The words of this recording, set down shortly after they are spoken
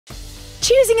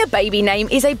Choosing a baby name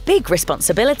is a big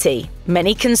responsibility.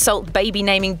 Many consult baby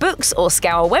naming books or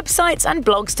scour websites and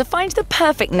blogs to find the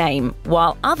perfect name,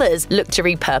 while others look to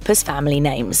repurpose family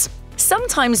names.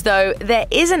 Sometimes, though, there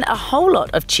isn't a whole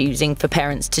lot of choosing for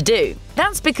parents to do.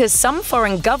 That's because some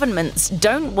foreign governments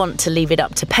don't want to leave it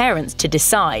up to parents to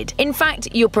decide. In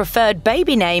fact, your preferred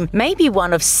baby name may be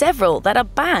one of several that are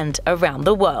banned around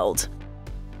the world.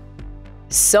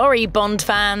 Sorry, Bond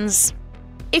fans.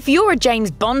 If you're a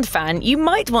James Bond fan, you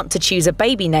might want to choose a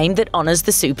baby name that honors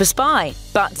the super spy.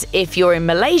 But if you're in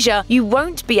Malaysia, you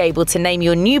won't be able to name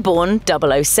your newborn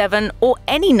 007 or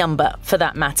any number for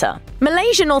that matter.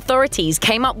 Malaysian authorities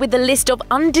came up with a list of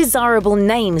undesirable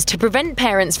names to prevent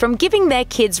parents from giving their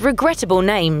kids regrettable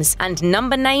names, and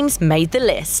number names made the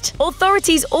list.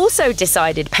 Authorities also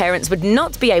decided parents would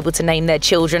not be able to name their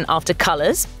children after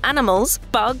colors, animals,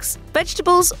 bugs,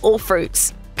 vegetables, or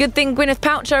fruits. Good thing Gwyneth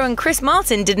Paltrow and Chris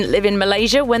Martin didn't live in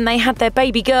Malaysia when they had their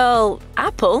baby girl,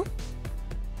 Apple.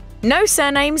 No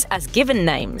surnames as given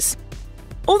names.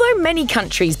 Although many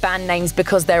countries ban names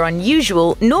because they're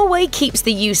unusual, Norway keeps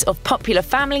the use of popular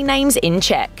family names in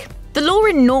check. The law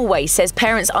in Norway says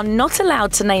parents are not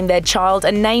allowed to name their child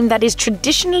a name that is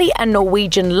traditionally a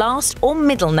Norwegian last or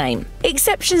middle name.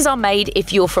 Exceptions are made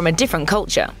if you're from a different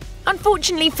culture.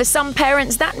 Unfortunately for some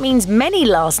parents, that means many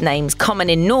last names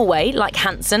common in Norway, like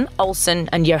Hansen, Olsen,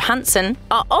 and Johansen,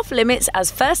 are off-limits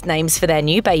as first names for their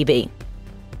new baby.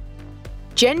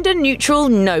 Gender-neutral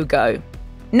no-go.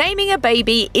 Naming a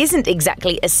baby isn't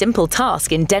exactly a simple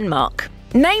task in Denmark.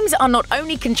 Names are not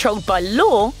only controlled by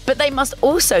law, but they must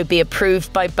also be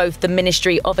approved by both the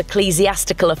Ministry of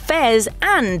Ecclesiastical Affairs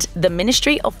and the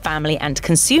Ministry of Family and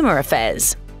Consumer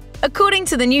Affairs. According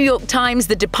to the New York Times,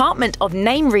 the Department of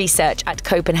Name Research at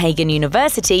Copenhagen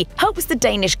University helps the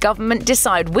Danish government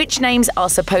decide which names are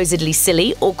supposedly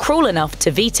silly or cruel enough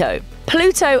to veto.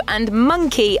 Pluto and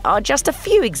Monkey are just a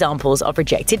few examples of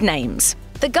rejected names.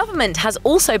 The government has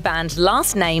also banned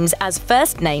last names as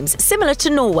first names similar to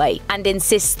Norway and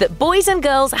insists that boys and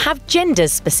girls have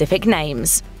gender-specific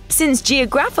names. Since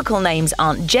geographical names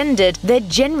aren't gendered, they're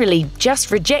generally just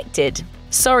rejected.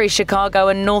 Sorry, Chicago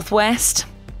and Northwest.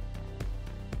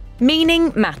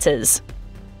 Meaning matters.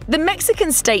 The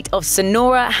Mexican state of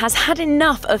Sonora has had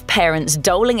enough of parents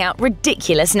doling out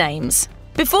ridiculous names.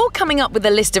 Before coming up with a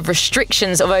list of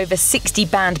restrictions of over 60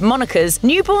 banned monikers,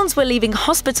 newborns were leaving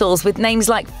hospitals with names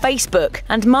like Facebook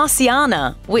and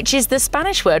Marciana, which is the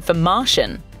Spanish word for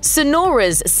Martian.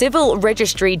 Sonora's Civil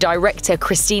Registry Director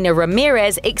Cristina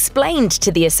Ramirez explained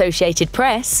to the Associated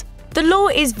Press, "The law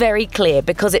is very clear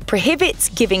because it prohibits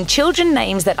giving children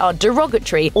names that are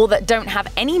derogatory or that don't have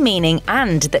any meaning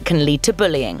and that can lead to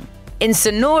bullying." In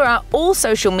Sonora, all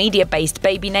social media-based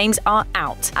baby names are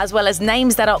out, as well as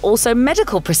names that are also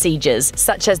medical procedures,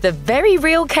 such as the very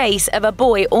real case of a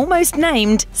boy almost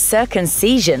named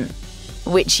circumcision,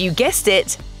 which, you guessed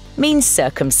it, means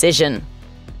circumcision.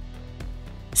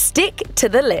 Stick to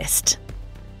the list.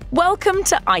 Welcome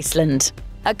to Iceland,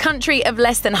 a country of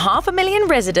less than 500,000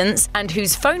 residents and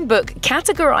whose phone book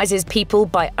categorizes people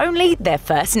by only their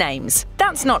first names.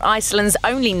 That's not Iceland's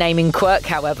only naming quirk,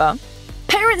 however.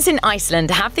 Parents in Iceland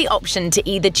have the option to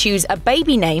either choose a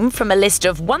baby name from a list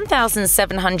of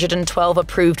 1,712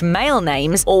 approved male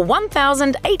names or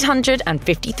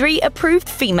 1,853 approved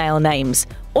female names,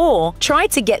 or try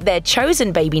to get their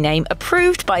chosen baby name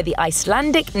approved by the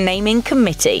Icelandic Naming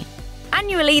Committee.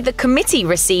 Annually, the committee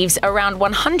receives around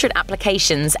 100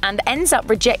 applications and ends up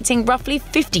rejecting roughly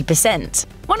 50%.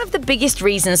 One of the biggest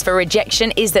reasons for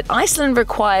rejection is that Iceland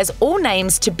requires all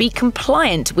names to be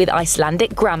compliant with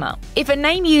Icelandic grammar. If a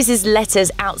name uses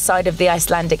letters outside of the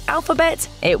Icelandic alphabet,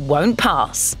 it won't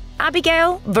pass.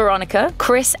 Abigail, Veronica,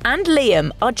 Chris, and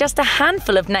Liam are just a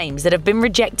handful of names that have been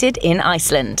rejected in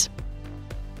Iceland.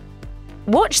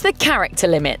 Watch the character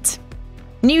limit.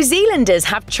 New Zealanders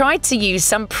have tried to use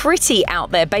some pretty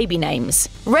out-there baby names.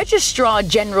 Registrar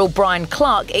General Brian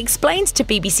Clark explains to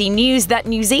BBC News that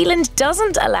New Zealand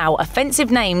doesn't allow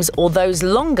offensive names or those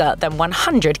longer than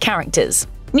 100 characters.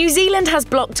 New Zealand has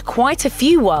blocked quite a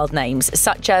few wild names,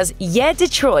 such as Yeah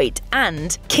Detroit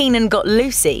and Keenan Got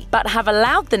Lucy, but have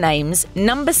allowed the names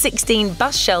Number 16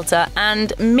 Bus Shelter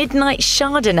and Midnight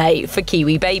Chardonnay for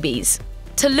Kiwi babies.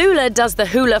 Tallulah Does the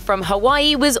Hula from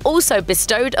Hawaii was also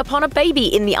bestowed upon a baby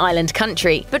in the island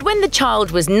country, but when the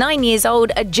child was 9 years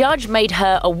old, a judge made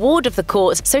her a ward of the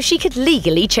court so she could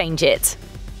legally change it.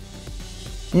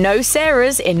 No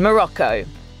Sarahs in Morocco.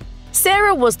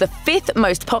 Sarah was the 5th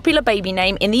most popular baby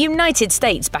name in the United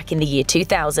States back in the year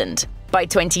 2000. By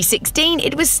 2016,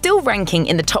 it was still ranking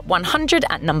in the top 100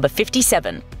 at number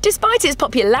 57. Despite its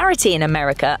popularity in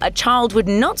America, a child would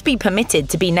not be permitted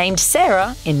to be named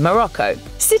Sarah in Morocco.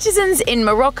 Citizens in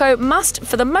Morocco must,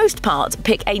 for the most part,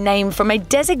 pick a name from a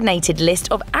designated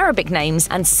list of Arabic names,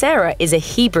 and Sarah is a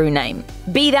Hebrew name.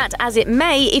 Be that as it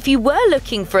may, if you were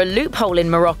looking for a loophole in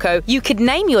Morocco, you could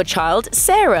name your child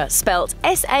Sarah, spelt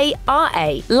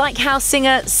S-A-R-A, like how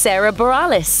singer Sarah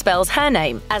Bareilles spells her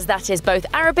name, as that is both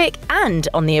Arabic and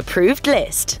on the approved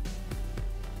list.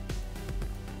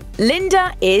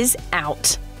 Linda is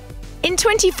out. In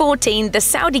 2014, the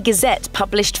Saudi Gazette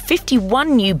published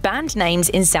 51 new banned names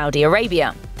in Saudi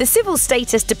Arabia. The Civil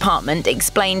Status Department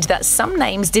explained that some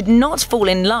names did not fall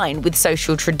in line with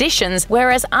social traditions,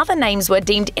 whereas other names were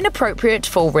deemed inappropriate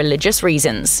for religious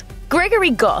reasons.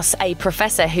 Gregory Goss, a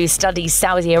professor who studies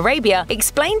Saudi Arabia,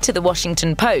 explained to the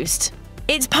Washington Post,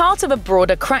 "It's part of a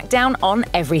broader crackdown on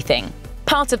everything.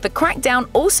 Part of the crackdown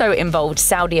also involved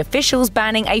Saudi officials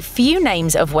banning a few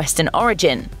names of Western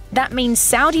origin. That means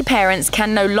Saudi parents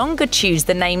can no longer choose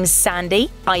the names Sandy,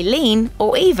 Eileen,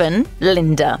 or even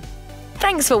Linda."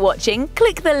 Thanks for watching.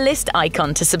 Click the list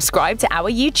icon to subscribe to our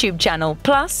YouTube channel.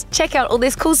 Plus, check out all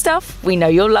this cool stuff we know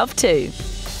you'll love too.